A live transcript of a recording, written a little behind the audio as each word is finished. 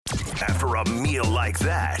After a meal like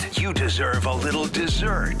that, you deserve a little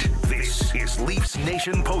dessert. This is Leafs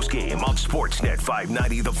Nation postgame on Sportsnet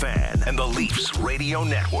 590 The Fan and the Leafs Radio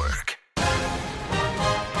Network.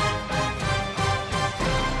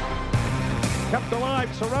 Kept alive.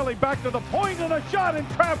 Cirelli back to the point and a shot in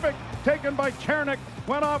traffic taken by Chernik.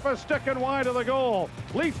 Went off a stick and wide of the goal.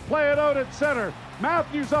 Leafs play it out at center.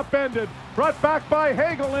 Matthews upended. Brought back by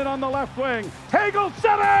Hagel in on the left wing. Hagel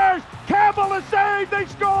centers! Campbell is saved. They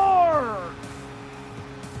score!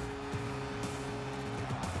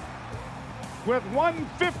 With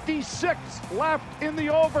 1:56 left in the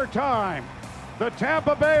overtime, the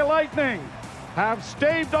Tampa Bay Lightning have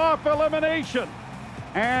staved off elimination.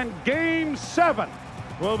 And Game 7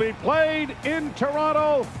 will be played in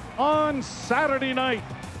Toronto on Saturday night.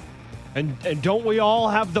 And don't we all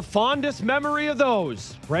have the fondest memory of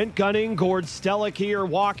those? Brent Gunning, Gord Stellick here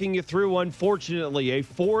walking you through, unfortunately, a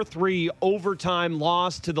 4-3 overtime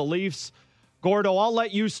loss to the Leafs. Gordo, I'll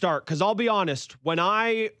let you start, because I'll be honest,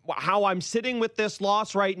 how I'm sitting with this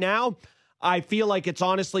loss right now, I feel like it's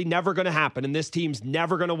honestly never going to happen, and this team's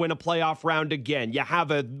never going to win a playoff round again. You have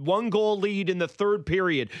a 1-goal lead in the third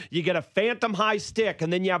period. You get a phantom high stick,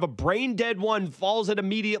 and then you have a brain-dead one, falls it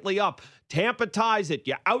immediately up. Tampa ties it.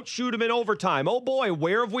 You outshoot them in overtime. Oh, boy,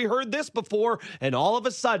 where have we heard this before? And all of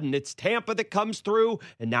a sudden, it's Tampa that comes through,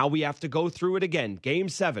 and now we have to go through it again. Game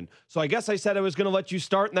 7. So I guess I said I was going to let you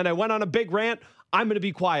start, and then I went on a big rant. I'm going to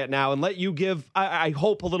be quiet now and let you give, I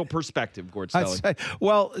hope, a little perspective, Gord Stellick.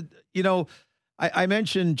 Well, you know, I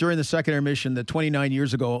mentioned during the second intermission that 29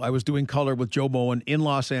 years ago, I was doing color with Joe Bowen in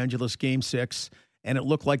Los Angeles, Game 6, and it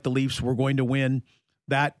looked like the Leafs were going to win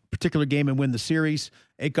that particular game and win the series.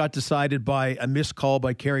 It got decided by a missed call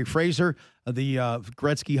by Kerry Fraser, the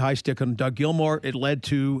Gretzky high stick on Doug Gilmour. It led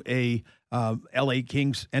to a LA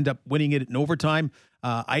Kings end up winning it in overtime.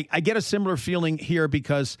 I get a similar feeling here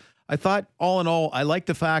because I thought, all in all, I like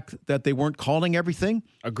the fact that they weren't calling everything.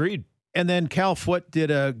 Agreed. And then Cal Foote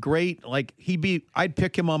did a great, I'd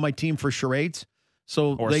pick him on my team for charades.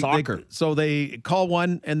 Soccer. So they call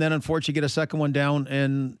one and then unfortunately get a second one down.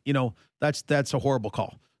 And, you know, that's a horrible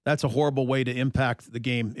call. That's a horrible way to impact the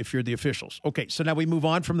game if you're the officials. Okay, so now we move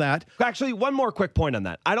on from that. Actually, one more quick point on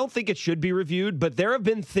that. I don't think it should be reviewed, but there have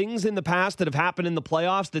been things in the past that have happened in the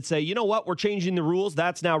playoffs that say, you know what, we're changing the rules.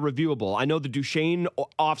 That's now reviewable. I know the Duchesne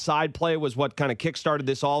offside play was what kind of kickstarted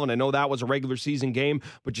this all, and I know that was a regular season game,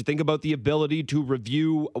 but you think about the ability to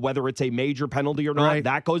review whether it's a major penalty or not. Right.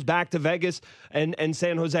 That goes back to Vegas and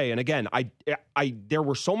San Jose. And again, there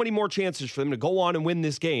were so many more chances for them to go on and win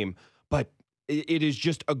this game, but it is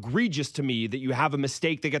just egregious to me that you have a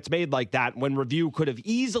mistake that gets made like that when review could have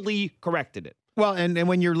easily corrected it. Well, and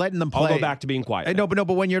when you're letting them play... I'll go back to being quiet. But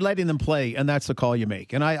when you're letting them play, and that's the call you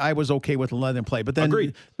make. And I was okay with letting them play. But then,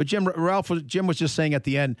 agreed. But Jim was just saying at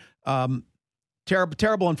the end,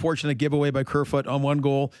 terrible, unfortunate giveaway by Kerfoot on one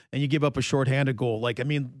goal, and you give up a shorthanded goal.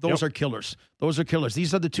 Those are killers. Those are killers.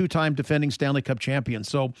 These are the 2-time defending Stanley Cup champions.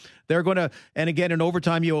 So they're going to, and again, in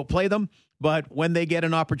overtime, you will play them. But when they get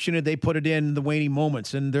an opportunity, they put it in the waning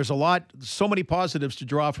moments. And there's so many positives to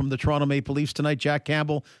draw from the Toronto Maple Leafs tonight. Jack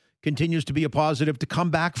Campbell continues to be a positive to come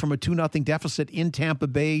back from a 2-0 deficit in Tampa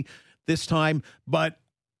Bay this time. But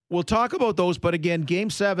we'll talk about those. But again, Game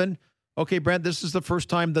 7, okay, Brent, this is the first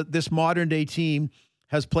time that this modern-day team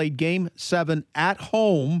has played Game 7 at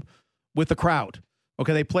home with the crowd.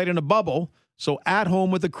 Okay, they played in a bubble, so at home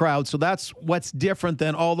with the crowd. So that's what's different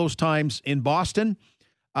than all those times in Boston.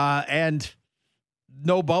 And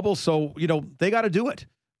no bubble, so, you know, they got to do it.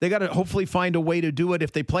 They got to hopefully find a way to do it.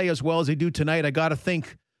 If they play as well as they do tonight, I got to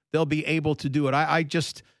think they'll be able to do it. I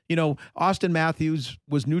just, you know, Austin Matthews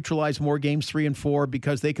was neutralized more Games 3 and 4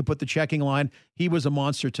 because they could put the checking line. He was a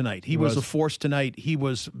monster tonight. He was a force tonight. He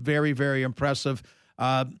was very, very impressive.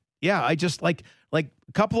 I just like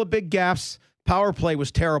a couple of big gaffes. Power play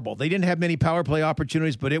was terrible. They didn't have many power play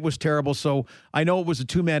opportunities, but it was terrible. So I know it was a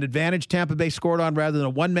 2-man advantage Tampa Bay scored on rather than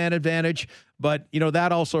a 1-man advantage, but, you know,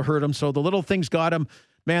 that also hurt them. So the little things got them.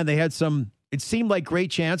 Man, they had it seemed like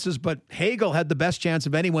great chances, but Hagel had the best chance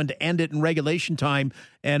of anyone to end it in regulation time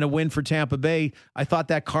and a win for Tampa Bay. I thought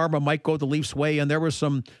that karma might go the Leafs' way, and there were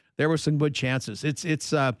some good chances.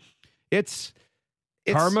 It's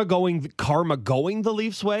karma going the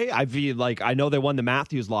Leafs' way. I feel like I know they won the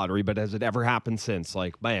Matthews lottery, but has it ever happened since?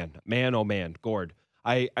 Like, man, oh man, Gord.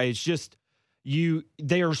 It's just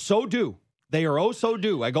they are so due. They are oh so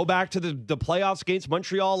due. I go back to the playoffs against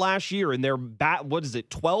Montreal last year, and they're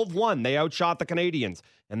 12-1. They outshot the Canadiens,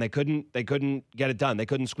 and they couldn't get it done. They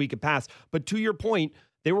couldn't squeak it past. But to your point,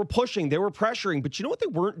 They were pushing, they were pressuring, but you know what they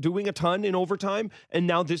weren't doing a ton in overtime? And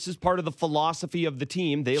now this is part of the philosophy of the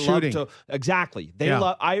team. They Shooting. love to, exactly. They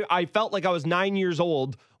love, I felt like I was 9 years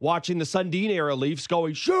old watching the Sundin era Leafs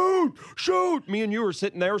going, shoot, shoot. Me and you were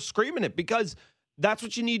sitting there screaming it because that's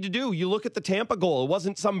what you need to do. You look at the Tampa goal. It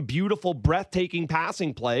wasn't some beautiful, breathtaking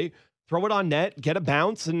passing play. Throw it on net, get a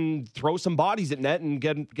bounce, and throw some bodies at net and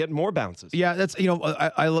get more bounces. Yeah, that's,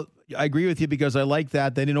 I agree with you because I like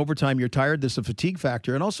that. Then in overtime, you're tired. There's a fatigue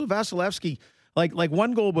factor. And also Vasilevsky, like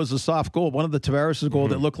one goal was a soft goal. One of the Tavares' goal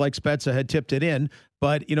that looked like Spezza had tipped it in.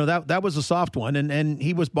 But, that was a soft one. And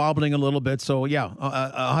he was bobbling a little bit. So,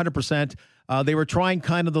 100%. They were trying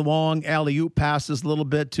kind of the long alley-oop passes a little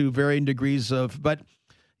bit to varying degrees of, but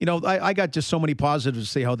I got just so many positives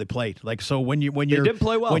to see how they played. Like, so when you're they did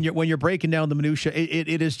play well. when you're breaking down the minutia,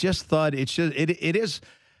 it is just thud. It's just it is.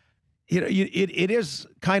 It is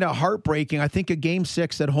kind of heartbreaking. I think a Game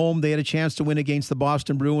 6 at home, they had a chance to win against the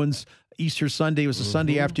Boston Bruins. Easter Sunday was a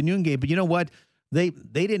Sunday afternoon game, but you know what? They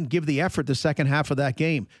didn't give the effort the second half of that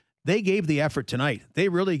game. They gave the effort tonight. They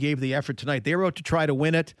really gave the effort tonight. They were out to try to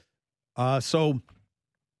win it. So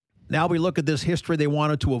now we look at this history they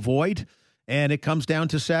wanted to avoid. And it comes down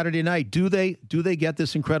to Saturday night. Do they get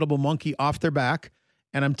this incredible monkey off their back?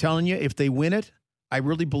 And I'm telling you, if they win it, I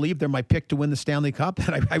really believe they're my pick to win the Stanley Cup.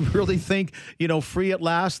 And I really think, free at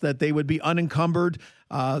last, that they would be unencumbered.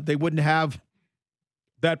 They wouldn't have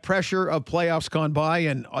that pressure of playoffs gone by,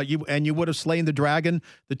 and you would have slain the dragon,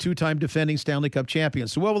 the two-time defending Stanley Cup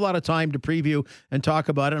champions. So we'll have a lot of time to preview and talk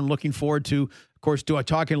about it. I'm looking forward to, of course,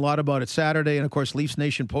 talking a lot about it Saturday, and of course, Leafs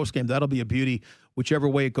Nation postgame. That'll be a beauty, whichever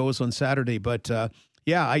way it goes on Saturday. But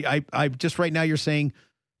I just right now you're saying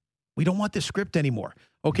we don't want this script anymore,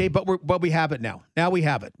 okay? But we have it now. Now we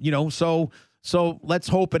have it, So let's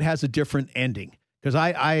hope it has a different ending. Because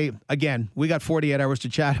again, we got 48 hours to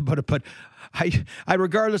chat about it, but I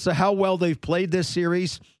regardless of how well they've played this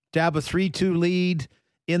series, to have a 3-2 lead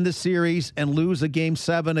in the series and lose a Game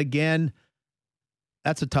 7 again,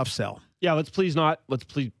 that's a tough sell. Yeah, let's please not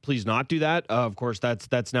do that. Of course,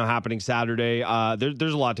 that's now happening Saturday.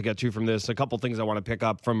 There's a lot to get to from this. A couple things I want to pick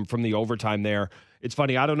up from the overtime there. It's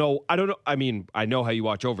funny. I don't know. I mean, I know how you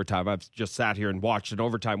watch overtime. I've just sat here and watched an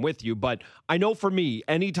overtime with you. But I know for me,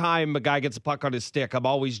 anytime a guy gets a puck on his stick, I'm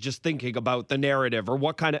always just thinking about the narrative or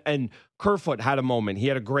what kind of. And Kerfoot had a moment. He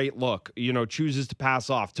had a great look. Chooses to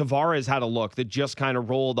pass off. Tavares had a look that just kind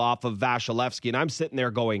of rolled off of Vasilevsky, and I'm sitting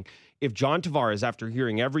there going, if John Tavares, after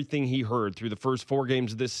hearing everything he heard through the first 4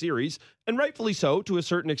 games of this series, and rightfully so to a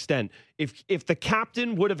certain extent, if the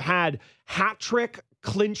captain would have had hat trick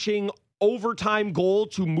clinching overtime goal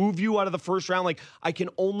to move you out of the first round, like I can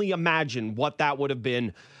only imagine what that would have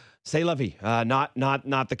been. C'est la vie.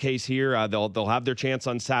 Not the case here. They'll have their chance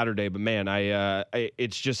on Saturday, but man,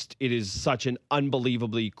 it is such an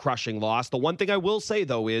unbelievably crushing loss. The one thing I will say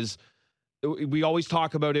though is, we always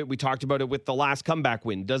talk about it. We talked about it with the last comeback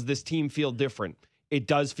win. Does this team feel different? It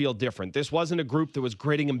does feel different. This wasn't a group that was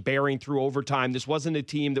gritting and bearing through overtime. This wasn't a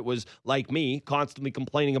team that was, like me, constantly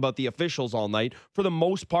complaining about the officials all night. For the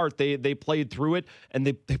most part, they played through it, and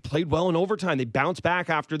they played well in overtime. They bounced back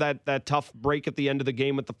after that tough break at the end of the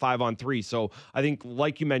game with the 5-on-3. So I think,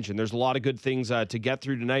 like you mentioned, there's a lot of good things to get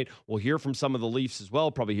through tonight. We'll hear from some of the Leafs as well,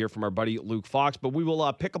 probably hear from our buddy Luke Fox, but we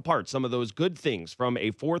will pick apart some of those good things from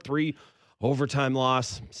a 4-3 overtime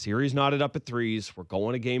loss. Series knotted up at 3s. We're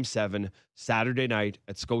going to Game 7 Saturday night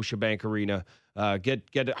at Scotiabank Arena.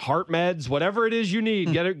 Get heart meds, whatever it is you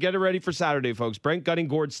need. Get it ready for Saturday, folks. Brent Gunning,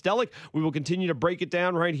 Gord Stellick. We will continue to break it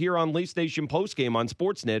down right here on Leafs Nation postgame on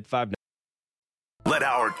Sportsnet 590. Let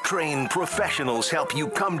our trained professionals help you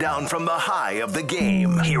come down from the high of the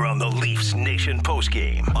game here on the Leafs Nation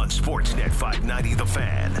postgame on Sportsnet 590 The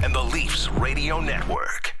Fan and the Leafs Radio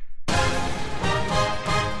Network.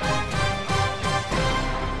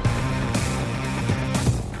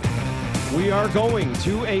 We are going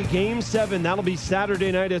to a Game 7. That'll be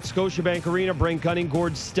Saturday night at Scotiabank Arena. Brent Gunning,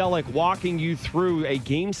 Gord Stellick walking you through a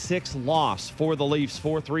Game 6 loss for the Leafs.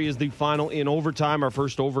 4-3 is the final in overtime, our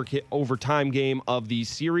first overtime game of the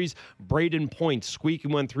series. Braden Point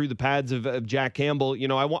squeaking one through the pads of Jack Campbell.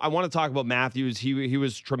 I want to talk about Matthews. He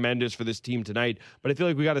was tremendous for this team tonight, but I feel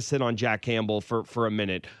like we got to sit on Jack Campbell for a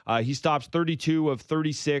minute. He stops 32 of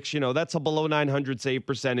 36. That's a below 900 save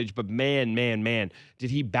percentage, but man, did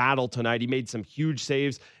he battle tonight. He made some huge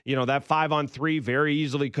saves. That 5-on-3 very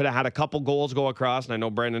easily could have had a couple goals go across, and I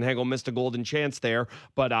know Brandon Hagel missed a golden chance there,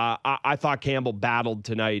 but I thought Campbell battled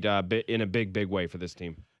tonight in a big way for this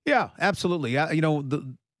team. Yeah, absolutely. I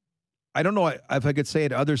don't know if I could say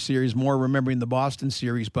it other series, more remembering the Boston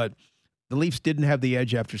series, but the Leafs didn't have the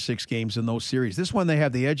edge after 6 games in those series. This one, they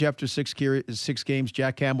have the edge after 6 games.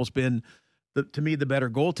 Jack Campbell's been, to me, the better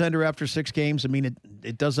goaltender after 6 games. I mean,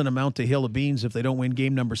 it doesn't amount to hill of beans if they don't win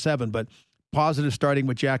game number 7, but positive starting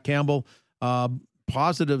with Jack Campbell.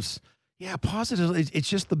 Positives. It's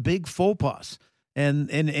just the big faux pas. And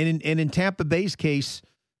in Tampa Bay's case,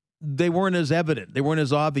 they weren't as evident. They weren't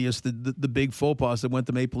as obvious, the big faux pas that went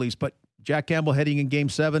to Maple Leafs. But Jack Campbell heading in game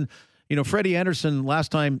 7, Freddie Anderson,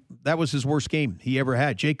 last time, that was his worst game he ever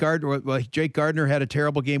had. Jake Gardner had a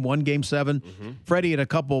terrible game, won game 7. Mm-hmm. Freddie had a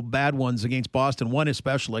couple bad ones against Boston, one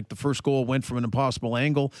especially, like the first goal went from an impossible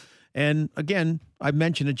angle. And again, I've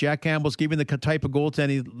mentioned that Jack Campbell's giving the type of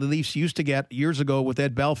goaltending the Leafs used to get years ago with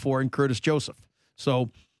Ed Belfour and Curtis Joseph.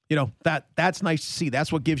 So, that's nice to see.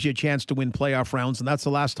 That's what gives you a chance to win playoff rounds, and that's the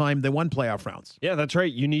last time they won playoff rounds. Yeah, that's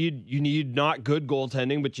right. You need not good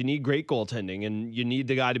goaltending, but you need great goaltending, and you need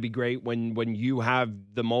the guy to be great when you have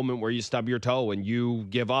the moment where you stub your toe and you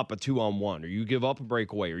give up a 2-on-1, or you give up a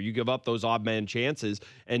breakaway, or you give up those odd man chances.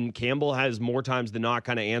 And Campbell has more times than not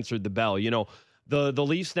kind of answered the bell. The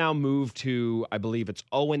Leafs now move to, I believe it's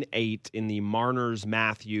 0-8 in the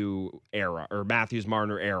Marner's-Matthews era, or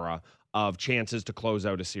Matthews-Marner era, of chances to close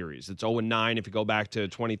out a series. It's 0-9 if you go back to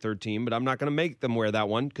 2013, but I'm not going to make them wear that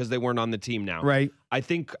one because they weren't on the team now. Right. I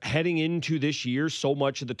think heading into this year, so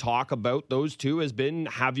much of the talk about those two has been,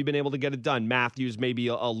 have you been able to get it done? Matthews maybe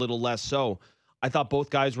a little less so. I thought both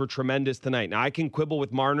guys were tremendous tonight. Now, I can quibble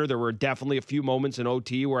with Marner. There were definitely a few moments in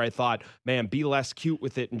OT where I thought, man, be less cute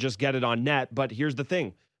with it and just get it on net. But here's the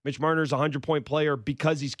thing. Mitch Marner's a 100-point player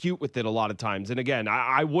because he's cute with it a lot of times. And again,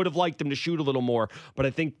 I would have liked him to shoot a little more, but I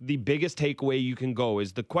think the biggest takeaway you can go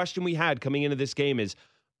is the question we had coming into this game is,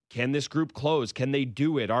 can this group close? Can they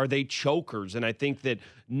do it? Are they chokers? And I think that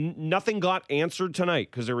nothing got answered tonight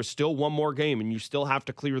because there was still one more game and you still have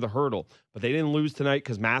to clear the hurdle. But they didn't lose tonight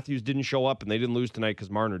because Matthews didn't show up, and they didn't lose tonight because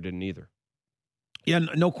Marner didn't either. Yeah,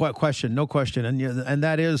 no question. And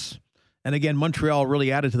that is... And again, Montreal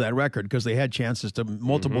really added to that record because they had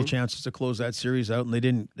multiple chances to close that series out, and they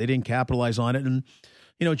didn't capitalize on it. And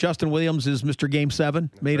Justin Williams is Mr. Game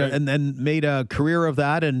 7, made a career of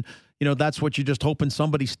that, and that's what you just hoping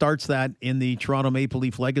somebody starts that in the Toronto Maple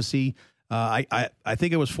Leaf legacy. I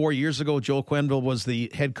think it was 4 years ago. Joel Quenneville was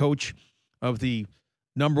the head coach of the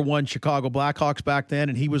number 1 Chicago Blackhawks back then,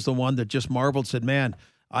 and he was the one that just marveled, said, "Man,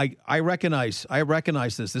 I recognize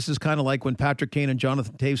this. This is kind of like when Patrick Kane and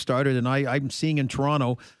Jonathan Toews started, and I'm seeing in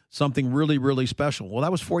Toronto something really, really special." Well,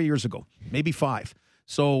 that was 4 years ago, maybe 5.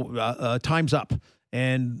 So time's up.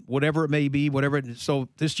 And whatever it may be, so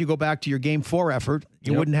this, you go back to your game 4 effort,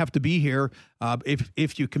 you wouldn't have to be here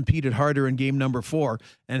if you competed harder in game number 4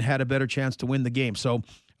 and had a better chance to win the game. So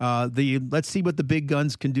let's see what the big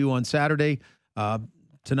guns can do on Saturday.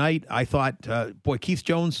 Tonight, I thought, Keith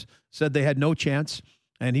Jones said they had no chance.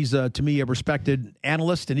 And he's, to me, a respected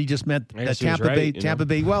analyst, and he just meant that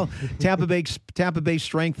Tampa Bay's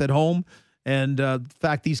strength at home, and the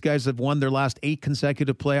fact these guys have won their last 8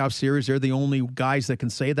 consecutive playoff series. They're the only guys that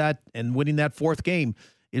can say that, and winning that 4th game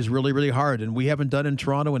is really, really hard, and we haven't done it in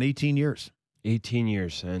Toronto in 18 years. 18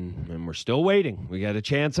 years, and we're still waiting. We got a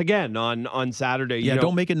chance again on Saturday. Yeah,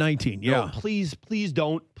 don't make it 19. Yeah, no, please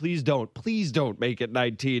don't make it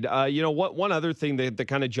 19. One other thing that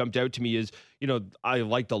kind of jumped out to me is, I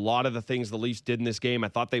liked a lot of the things the Leafs did in this game. I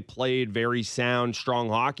thought they played very sound, strong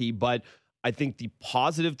hockey, but I think the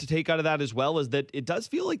positive to take out of that as well is that it does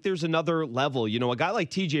feel like there's another level. A guy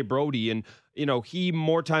like TJ Brody, and he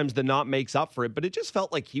more times than not makes up for it, but it just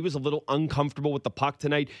felt like he was a little uncomfortable with the puck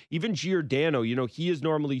tonight. Even Giordano, he is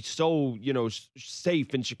normally so,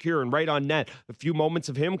 safe and secure and right on net. A few moments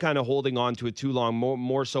of him kind of holding on to it too long,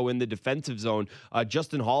 more so in the defensive zone.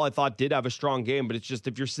 Justin Hall, I thought, did have a strong game, but it's just,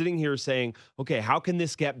 if you're sitting here saying, okay, how can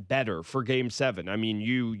this get better for game 7? I mean,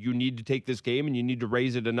 you need to take this game and you need to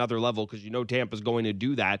raise it another level because Tampa's going to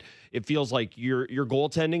do that. It feels like your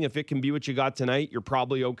goaltending, if it can be what you got tonight, you're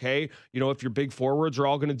probably okay. If your big forwards are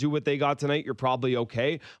all going to do what they got tonight, you're probably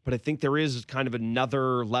okay. But I think there is kind of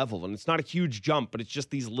another level, and it's not a huge jump, but it's just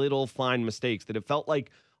these little fine mistakes that it felt like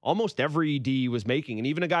almost every D was making. And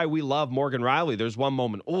even a guy we love, Morgan Riley, there's one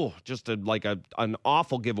moment, just an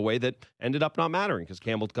awful giveaway that ended up not mattering because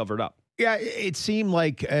Campbell covered up. Yeah, it seemed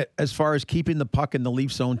like as far as keeping the puck in the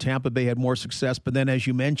Leaf zone, Tampa Bay had more success. But then, as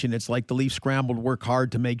you mentioned, it's like the Leafs scrambled, work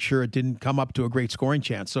hard to make sure it didn't come up to a great scoring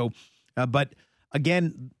chance. So, but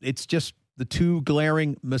again, it's just the two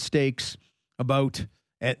glaring mistakes about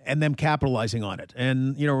and them capitalizing on it.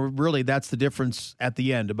 And, really that's the difference at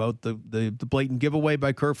the end about the blatant giveaway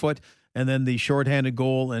by Kerfoot and then the shorthanded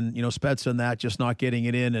goal and, Spezza and that just not getting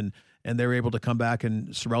it in and they're able to come back and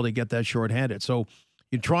Cirelli get that shorthanded. So,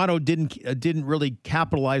 Toronto didn't really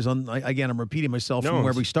capitalize on. Again, I'm repeating myself from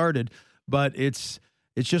where we started, but it's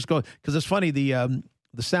just go because it's funny the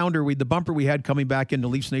bumper we had coming back into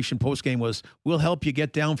Leafs Nation postgame was, "We'll help you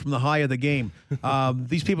get down from the high of the game."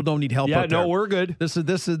 These people don't need help. Yeah, out there. no, we're good.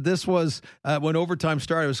 This was when overtime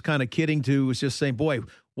started. I was kind of kidding too. Was just saying, boy,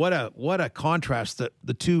 what a contrast that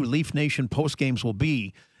the two Leaf Nation postgames will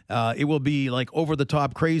be. It will be like over the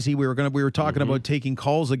top crazy. We were talking about taking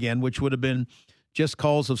calls again, which would have been just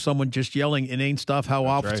calls of someone just yelling inane stuff, how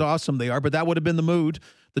awesome they are. But that would have been the mood,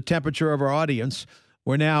 the temperature of our audience.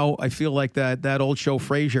 Where now I feel like that old show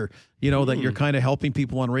Frasier, that you're kind of helping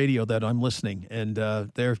people on radio, that I'm listening. And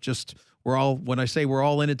when I say we're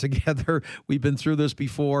all in it together, we've been through this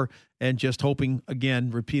before and just hoping, again,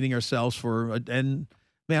 repeating ourselves and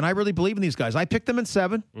man, I really believe in these guys. I picked them in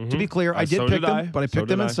 7, to be clear. I did pick them, but I picked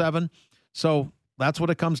them in 7. So that's what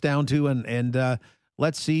it comes down to. And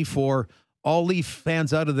let's see for all Leaf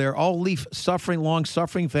fans out of there, all Leaf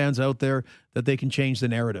long-suffering fans out there, that they can change the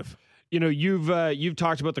narrative. You've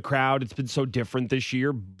talked about the crowd. It's been so different this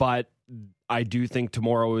year, but I do think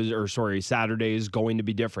Saturday is going to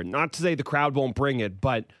be different. Not to say the crowd won't bring it,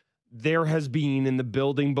 but there has been in the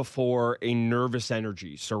building before a nervous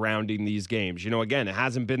energy surrounding these games. Again, it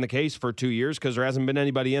hasn't been the case for 2 years because there hasn't been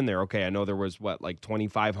anybody in there. Okay, I know there was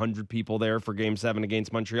 2,500 people there for Game 7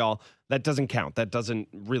 against Montreal. That doesn't count. That doesn't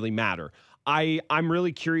really matter. I'm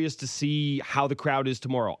really curious to see how the crowd is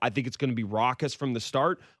tomorrow. I think it's going to be raucous from the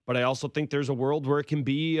start, but I also think there's a world where it can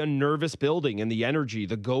be a nervous building and the energy,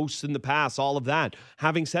 the ghosts in the past, all of that.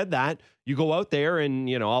 Having said that, you go out there and,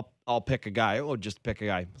 I'll pick a guy. Oh, just pick a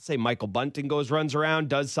guy. Let's say Michael Bunting runs around,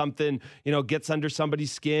 does something, gets under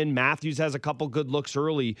somebody's skin. Matthews has a couple good looks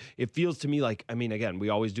early. It feels to me like, again, we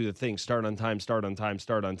always do the thing, start on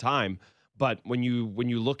time. But when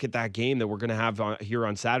you look at that game that we're going to have here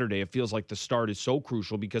on Saturday, it feels like the start is so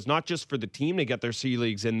crucial because not just for the team to get their C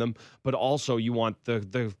leagues in them, but also you want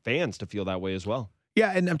the fans to feel that way as well.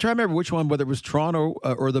 Yeah, and I'm trying to remember which one, whether it was Toronto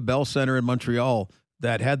or the Bell Center in Montreal,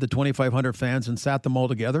 that had the 2,500 fans and sat them all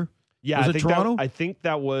together. Yeah, was it Toronto? I think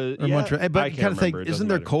that was Montreal. But I kind of think, isn't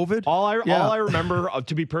there COVID? All I remember,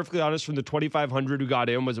 to be perfectly honest, from the 2,500 who got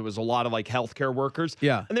in was it was a lot of healthcare workers.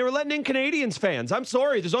 Yeah, and they were letting in Canadians fans. I'm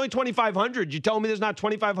sorry, there's only 2,500. You tell me there's not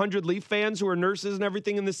 2,500 Leaf fans who are nurses and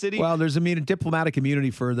everything in the city? Well, there's a diplomatic immunity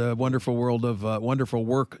for the wonderful world of wonderful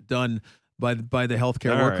work done by the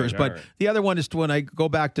healthcare workers. But the other one is when I go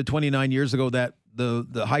back to 29 years ago, that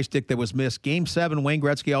the high stick that was missed. Game 7, Wayne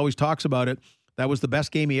Gretzky always talks about it. That was the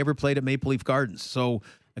best game he ever played at Maple Leaf Gardens. So,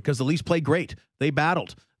 because the Leafs played great. They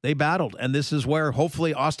battled. And this is where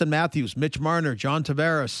hopefully Austin Matthews, Mitch Marner, John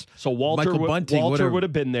Tavares, Michael Bunting would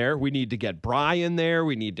have been there. We need to get Brian there.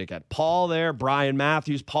 We need to get Paul there. Brian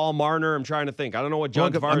Matthews, Paul Marner. I'm trying to think. I don't know what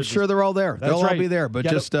John Tavares. I'm sure they're all there. They'll all be there. But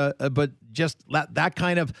just that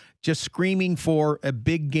kind of just screaming for a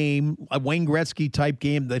big game, a Wayne Gretzky type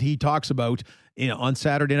game that he talks about. On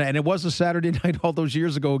Saturday night, and it was a Saturday night all those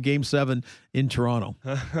years ago, Game 7 in Toronto.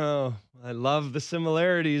 Oh, I love the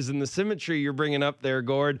similarities and the symmetry you're bringing up there,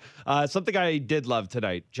 Gord. Something I did love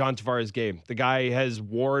tonight, John Tavares' game. The guy has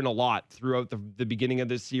worn a lot throughout the beginning of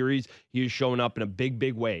this series. He has shown up in a big,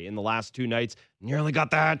 big way in the last 2 nights. Nearly got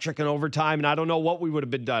the hat trick in overtime, and I don't know what we would have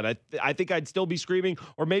been done. I think I'd still be screaming,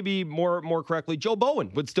 or maybe more correctly, Joe Bowen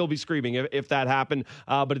would still be screaming if that happened,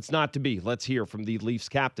 but it's not to be. Let's hear from the Leafs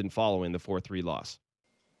captain following the 4-3 loss.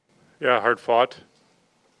 Yeah, hard fought.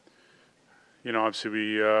 Obviously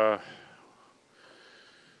we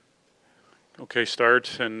okay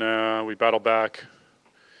start, and we battle back.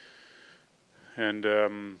 And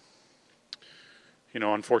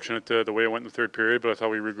unfortunate the way it went in the third period, but I thought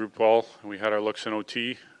we regrouped well, and we had our looks in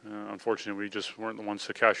OT. Unfortunately, we just weren't the ones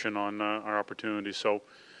to cash in on our opportunities. So,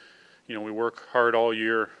 we work hard all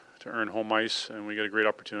year to earn home ice, and we get a great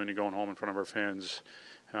opportunity going home in front of our fans.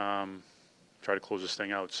 Try to close this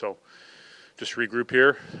thing out. So, just regroup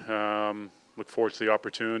here. Look forward to the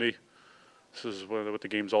opportunity. This is what the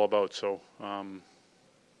game's all about. So,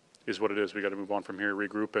 is what it is. We got to move on from here,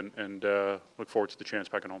 regroup, and look forward to the chance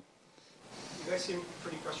back at home. You guys seem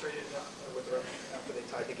pretty frustrated with the refs after they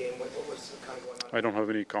tied the game. What was kind of going on? I don't have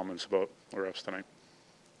any comments about the refs tonight.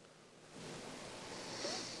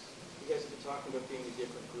 You guys have been talking about being a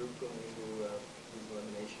different group going into these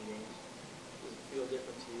elimination games. Does it feel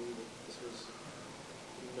different to you that this was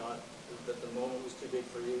that the moment was too big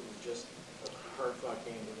for you? It was just a hard-fought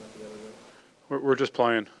game that went the other way? We're just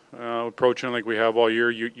playing, approaching like we have all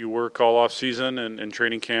year. You work all off season and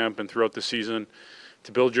training camp and throughout the season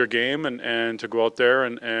to build your game and to go out there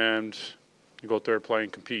and you go out there and play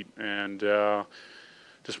and compete. And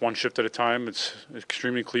just one shift at a time. It's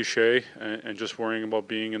extremely cliche, and just worrying about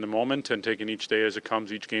being in the moment and taking each day as it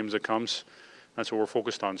comes, each game as it comes. That's what we're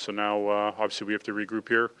focused on. So now, obviously, we have to regroup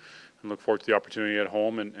here and look forward to the opportunity at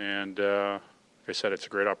home. And like I said, it's a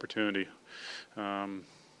great opportunity.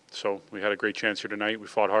 So we had a great chance here tonight. We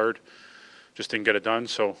fought hard, just didn't get it done.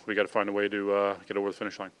 So we got to find a way to get over the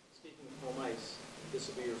finish line. Speaking of home ice, this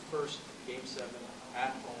will be your first Game 7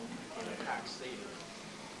 at home in a packed stadium.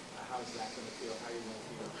 How is that going to feel? How are you going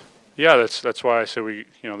to feel? Yeah, that's why I say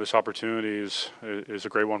this opportunity is a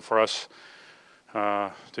great one for us.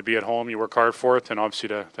 To be at home, you work hard for it, and obviously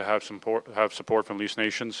to have support from Leafs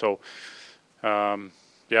Nation. So,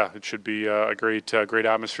 it should be a great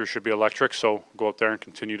atmosphere. Should be electric. So go up there and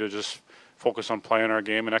continue to just focus on playing our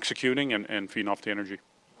game and executing and feeding off the energy.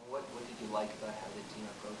 What did you like about how the team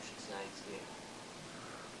approached tonight's game?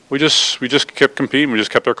 We just kept competing. We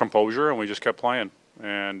just kept our composure and we just kept playing.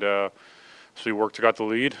 And so we worked to got the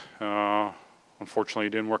lead. Unfortunately,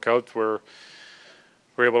 it didn't work out. We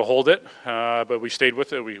were able to hold it, but we stayed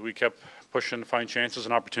with it. We kept pushing to find chances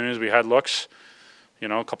and opportunities. We had looks,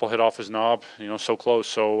 a couple hit off his knob, so close.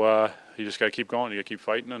 So you just got to keep going. You got to keep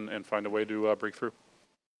fighting and find a way to break through.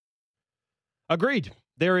 Agreed.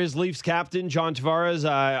 There is Leafs captain John Tavares.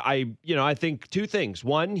 I think two things.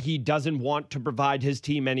 One, he doesn't want to provide his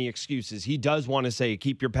team any excuses. He does want to say,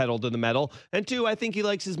 keep your pedal to the metal. And two, I think he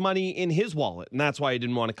likes his money in his wallet. And that's why I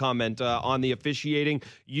didn't want to comment on the officiating.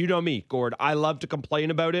 You know me, Gord. I love to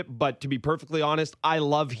complain about it. But to be perfectly honest, I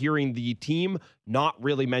love hearing the team not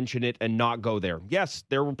really mention it and not go there. Yes,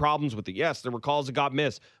 there were problems with it. Yes, there were calls that got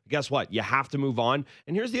missed. Guess what? You have to move on.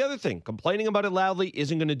 And here's the other thing. Complaining about it loudly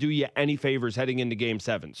isn't going to do you any favors heading into Game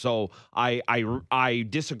 7. So I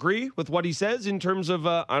disagree with what he says in terms of,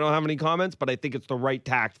 I don't have any comments, but I think it's the right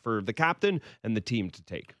tact for the captain and the team to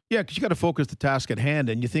take. Yeah, because you got to focus the task at hand.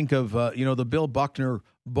 And you think of, the Bill Buckner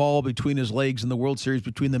ball between his legs in the World Series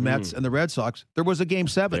between the Mets and the Red Sox. There was a Game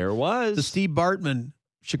 7. There was. The Steve Bartman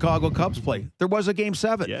Chicago Cubs play. There was a Game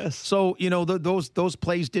 7. Yes. So, those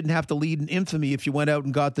plays didn't have to lead in infamy if you went out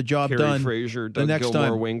and got the job Kerry done. Frazier, the Doug next Gilmore,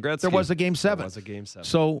 time. Wayne Gretzky. There was a Game 7. There was a Game 7.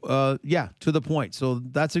 So, to the point. So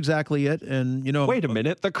that's exactly it. And, Wait a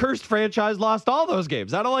minute. The cursed franchise lost all those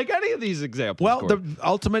games. I don't like any of these examples. Well,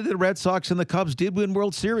 ultimately, the Red Sox and the Cubs did win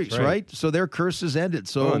World Series, right? So their curses ended.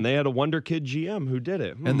 So and they had a wonder kid GM who did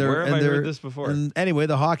it. Where have I heard this before? And anyway,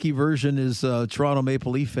 the hockey version is Toronto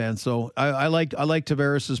Maple Leaf fans. So I like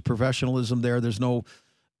Tavares' professionalism there. There's no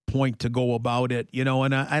point to go about it,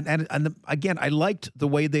 and again, I liked the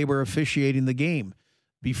way they were officiating the game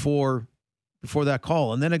before that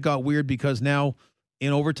call. And then it got weird because now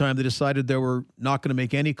in overtime they decided they were not going to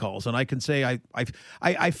make any calls. And I can say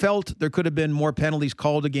I felt there could have been more penalties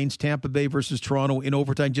called against Tampa Bay versus Toronto in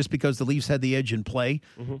overtime just because the Leafs had the edge in play.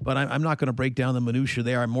 But I'm not going to break down the minutia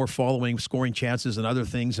there. I'm more following scoring chances and other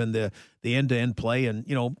things and the end-to-end play and,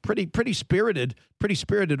 pretty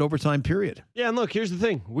spirited overtime period. Yeah, and look, here's the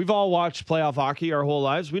thing. We've all watched playoff hockey our whole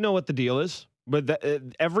lives. We know what the deal is. But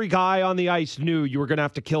every guy on the ice knew you were going to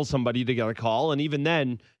have to kill somebody to get a call. And even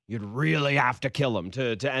then, you'd really have to kill them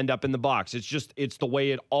to end up in the box. It's the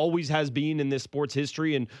way it always has been in this sport's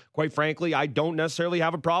history. And quite frankly, I don't necessarily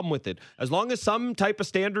have a problem with it. As long as some type of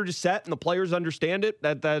standard is set and the players understand it,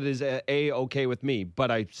 that is okay with me.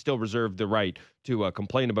 But I still reserve the right to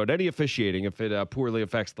complain about any officiating if it poorly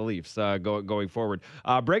affects the Leafs going forward.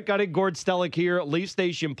 Brent Gunning, Gord Stellick here, Leafs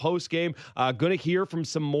Nation postgame. Going to hear from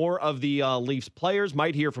some more of the Leafs players.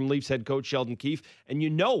 Might hear from Leafs head coach Sheldon Keefe. And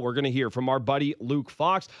we're going to hear from our buddy Luke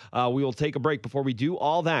Fox. We will take a break before we do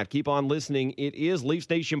all that. Keep on listening. It is Leafs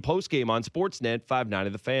Nation postgame on Sportsnet 590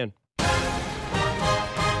 The Fan.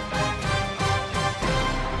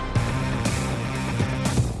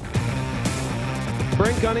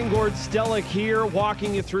 Brent Gunning, Gord Stellick here,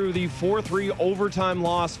 walking you through the 4-3 overtime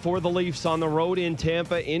loss for the Leafs on the road in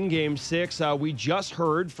Tampa in Game 6. We just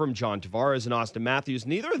heard from John Tavares and Austin Matthews.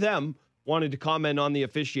 Neither of them wanted to comment on the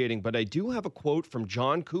officiating, but I do have a quote from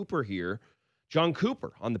John Cooper here. John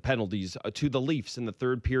Cooper on the penalties to the Leafs in the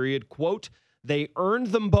third period. Quote, "They earned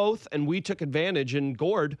them both, and we took advantage." And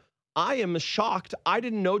Gord, I am shocked. I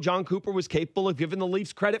didn't know John Cooper was capable of giving the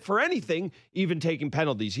Leafs credit for anything, even taking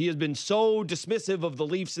penalties. He has been so dismissive of the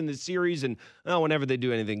Leafs in this series, and whenever they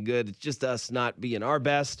do anything good, it's just us not being our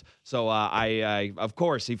best. So of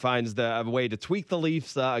course, he finds a way to tweak the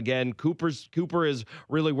Leafs. Again, Cooper has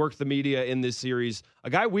really worked the media in this series. A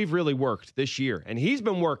guy we've really worked this year, and he's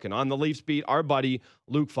been working on the Leafs beat. Our buddy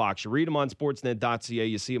Luke Fox. You read him on Sportsnet.ca.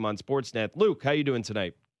 You see him on Sportsnet. Luke, how you doing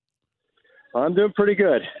tonight? I'm doing pretty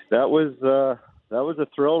good. That was a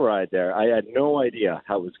thrill ride there. I had no idea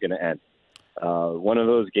how it was going to end. One of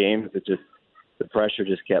those games that just the pressure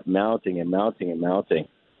just kept mounting and mounting and mounting.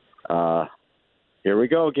 Here we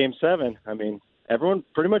go, Game 7. I mean,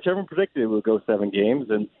 pretty much everyone predicted it would go 7 games,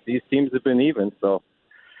 and these teams have been even. So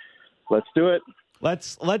let's do it.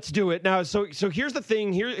 Let's do it now. So here's the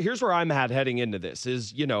thing. Here's where I'm at heading into this.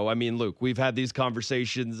 Is Luke, we've had these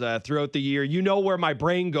conversations throughout the year. You know where my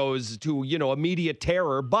brain goes to, immediate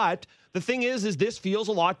terror. But the thing is this feels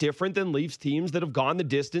a lot different than Leafs teams that have gone the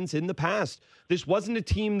distance in the past. This wasn't a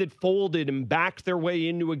team that folded and backed their way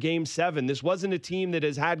into a Game 7. This wasn't a team that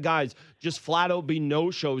has had guys just flat out be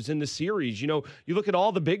no-shows in the series. You look at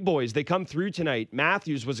all the big boys. They come through tonight.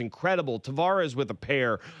 Matthews was incredible. Tavares with a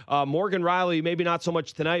pair. Morgan Rielly, maybe not so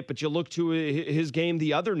much tonight, but you look to his game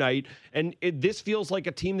the other night, and this feels like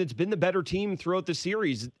a team that's been the better team throughout the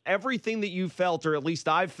series. Everything that you felt, or at least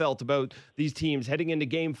I've felt about these teams heading into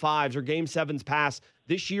Game 5s or Game 7s past,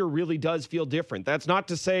 this year really does feel different. That's not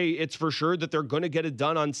to say it's for sure that they're going to get it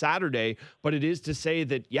done on Saturday, but it is to say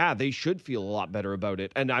that, yeah, they should feel a lot better about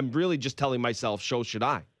it. And I'm really just telling myself, so should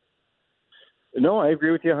I. No, I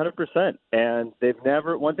agree with you 100%. And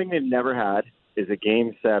one thing they've never had is a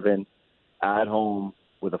Game 7 at home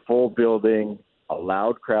with a full building, a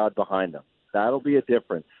loud crowd behind them. That'll be a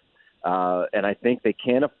difference. And I think they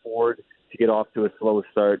can't afford to get off to a slow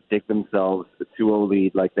start, dig themselves a 2-0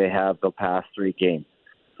 lead like they have the past 3 games.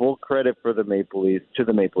 Full credit for the Maple Leafs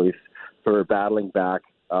for battling back.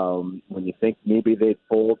 When you think maybe they'd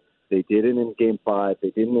fold, they did it in Game 5, they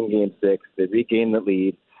did it in Game 6, they regained the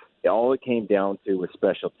lead. All it came down to was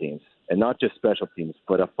special teams, and not just special teams,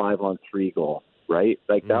 but a 5-on-3 goal, right?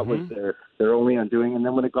 Like that was their only undoing. And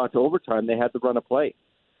then when it got to overtime, they had to run a play.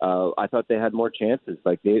 I thought they had more chances.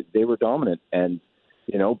 Like they were dominant. And,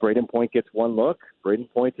 Braden Point gets one look. Braden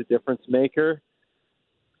Point's a difference maker.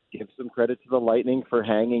 Give some credit to the Lightning for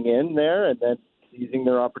hanging in there and then seizing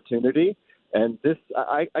their opportunity. And this,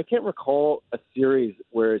 I can't recall a series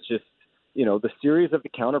where it's just, the series of the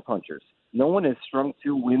counterpunchers. No one has strung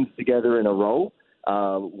 2 wins together in a row.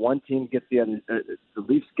 One team gets the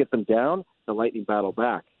Leafs get them down, the Lightning battle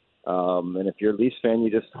back. And if you're a Leafs fan,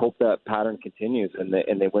 you just hope that pattern continues and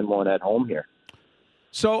they win one at home here.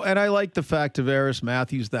 So, and I like the fact of Tavares,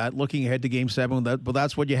 Matthews, that looking ahead to Game 7,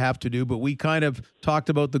 that's what you have to do. But we kind of talked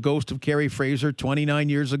about the ghost of Kerry Fraser 29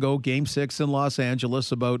 years ago, Game 6 in Los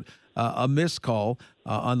Angeles, about a missed call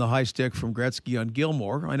on the high stick from Gretzky on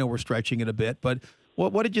Gilmore. I know we're stretching it a bit, but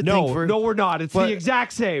what did you think? No, we're not. It's the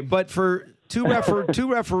exact same. But for two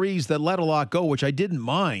referees that let a lot go, which I didn't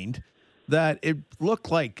mind, that it looked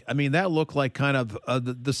like, that looked like kind of,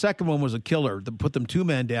 the second one was a killer that put them 2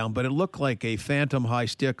 men down, but it looked like a phantom high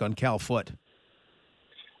stick on Cal Foote.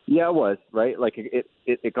 Yeah, it was, right? Like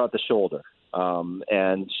it got the shoulder.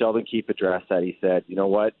 And Sheldon Keefe addressed that. He said, you know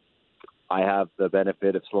what? I have the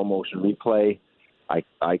benefit of slow motion replay.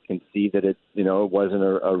 I can see that it wasn't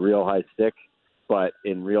a real high stick, but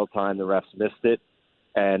in real time, the refs missed it.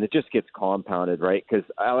 And it just gets compounded, right? Because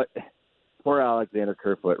poor Alexander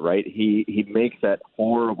Kerfoot, right? He makes that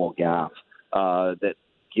horrible gaffe that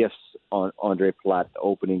gifts on Andre Palat the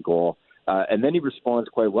opening goal, and then he responds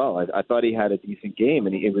quite well. I thought he had a decent game,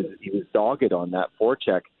 and he was dogged on that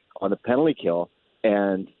forecheck on the penalty kill,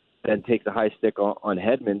 and then takes a high stick on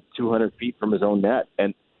Hedman 200 feet from his own net.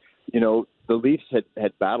 And the Leafs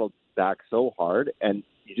had battled back so hard, and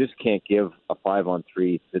you just can't give a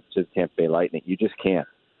 5-on-3 to Tampa Bay Lightning. You just can't.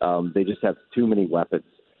 They just have too many weapons.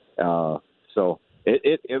 So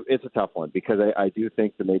it's a tough one because I do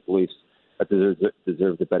think the Maple Leafs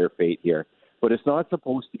deserve the better fate here. But it's not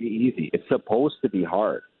supposed to be easy. It's supposed to be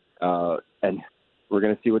hard. And we're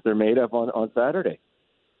going to see what they're made of on Saturday.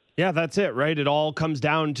 Yeah, that's it, right? It all comes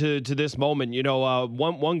down to this moment.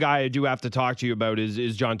 One guy I do have to talk to you about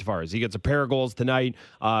is John Tavares. He gets a pair of goals tonight.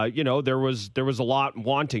 There was a lot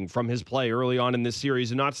wanting from his play early on in this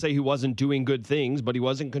series, and not to say he wasn't doing good things, but he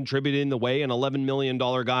wasn't contributing the way an $11 million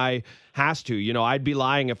guy has to. I'd be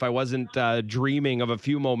lying if I wasn't dreaming of a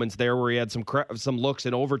few moments there where he had some looks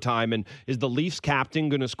in overtime. And is the Leafs captain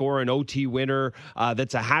going to score an OT winner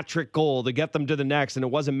that's a hat trick goal to get them to the next? And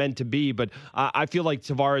it wasn't meant to be, but I feel like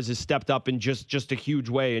Tavares has stepped up in just a huge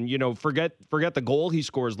way. And forget the goal he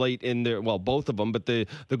scores late in both of them, but the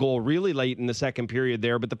goal really late in the second period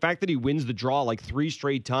there. But the fact that he wins the draw like 3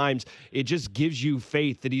 straight times, it just gives you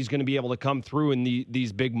faith that he's going to be able to come through in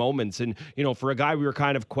these big moments. And for a guy we were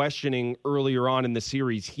kind of questioning earlier on in the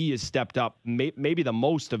series, he has stepped up maybe the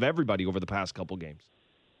most of everybody over the past couple games.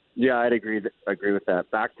 Yeah, I'd agree with that.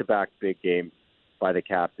 Back-to-back big games by the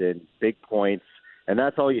captain, big points, and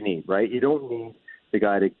that's all you need, right? You don't need the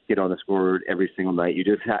guy to get on the scoreboard every single night. You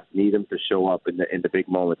just need him to show up in the big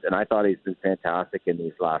moments, and I thought he's been fantastic in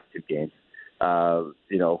these last 2 games.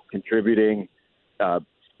 Contributing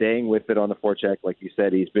staying with it on the forecheck. Like you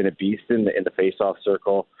said, he's been a beast in the face-off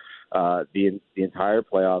circle the entire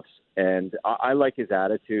playoffs. And I like his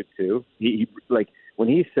attitude, too. He like when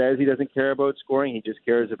he says he doesn't care about scoring, he just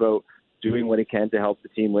cares about doing what he can to help the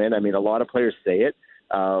team win. I mean, a lot of players say it,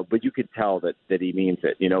 but you could tell that he means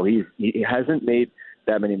it. You know, he hasn't made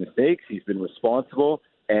that many mistakes. He's been responsible,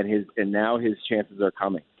 and now his chances are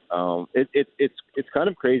coming. It's kind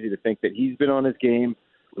of crazy to think that he's been on his game.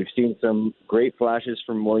 We've seen some great flashes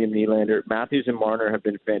from William Nylander. Matthews and Marner have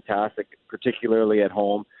been fantastic, particularly at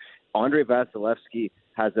home. Andrei Vasilevsky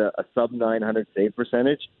has a sub-900 save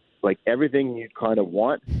percentage, like everything you'd kind of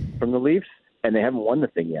want from the Leafs, and they haven't won the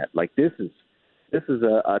thing yet. Like this is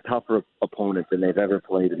a tougher opponent than they've ever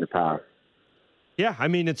played in the past. Yeah, I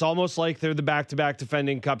mean, it's almost like they're the back-to-back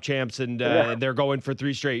defending Cup champs, and they're going for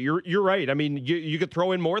 3 straight. You're right. I mean, you could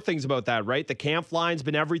throw in more things about that, right? The Kampf line's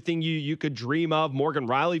been everything you could dream of. Morgan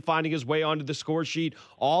Rielly finding his way onto the score sheet.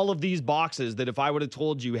 All of these boxes that if I would have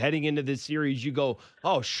told you heading into this series, you go,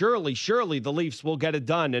 oh, surely the Leafs will get it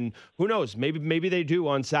done. And who knows? Maybe they do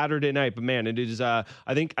on Saturday night. But man, it is. I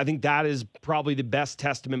think that is probably the best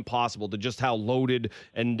testament possible to just how loaded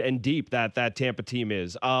and deep that Tampa team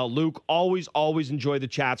is. Luke, always enjoy the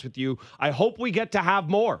chats with you. I hope we get to have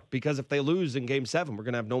more, because if they lose in Game 7, we're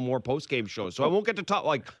going to have no more post-game shows. So I won't get to talk.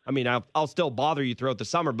 I'll still bother you throughout the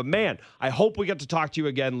summer. But man, I hope we get to talk to you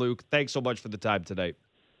again, Luke. Thanks so much for the time tonight.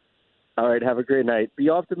 All right, have a great night. Be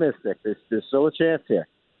optimistic. There's still a chance here.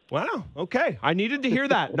 Wow. Okay. I needed to hear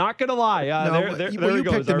that. Not going to lie. There you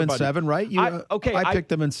goes, picked them everybody. in 7, right? I picked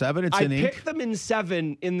them in 7. It's in ink. I picked them in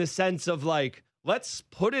 7 in the sense of like, let's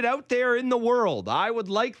put it out there in the world. I would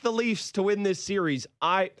like the Leafs to win this series.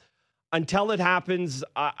 Until it happens,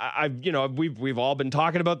 we've all been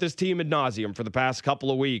talking about this team ad nauseum for the past couple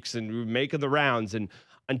of weeks, and we're making the rounds. And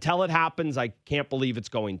until it happens, I can't believe it's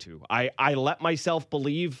going to. I let myself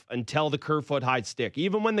believe until the Kerfoot high stick.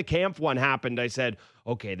 Even when the Kampf one happened, I said,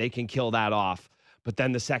 okay, they can kill that off. But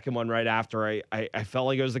then the second one right after, I felt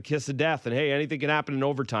like it was the kiss of death. And hey, anything can happen in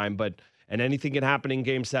overtime, and anything can happen in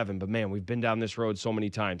Game 7. But man, we've been down this road so many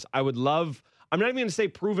times. I'm not even going to say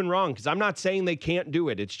proven wrong, because I'm not saying they can't do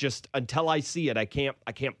it. It's just until I see it, I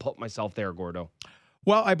can't put myself there, Gordo.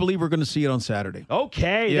 Well, I believe we're going to see it on Saturday.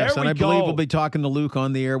 Okay, yes, there we go. And I believe we'll be talking to Luke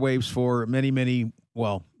on the airwaves for many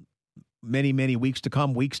weeks to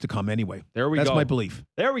come anyway. There we go. That's my belief.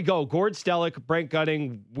 There we go. Gord Stellick, Brent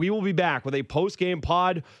Gunning. We will be back with a post-game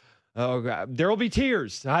pod. Oh, God. There will be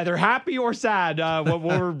tears, either happy or sad, when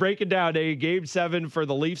we're breaking down a Game 7 for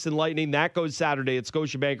the Leafs and Lightning. That goes Saturday at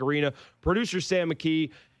Scotiabank Arena. Producer Sam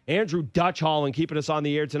McKee, Andrew Dutch Holland keeping us on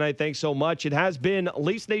the air tonight. Thanks so much. It has been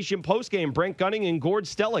Leafs Nation postgame. Brent Gunning and Gord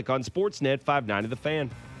Stellick on Sportsnet 590 The Fan.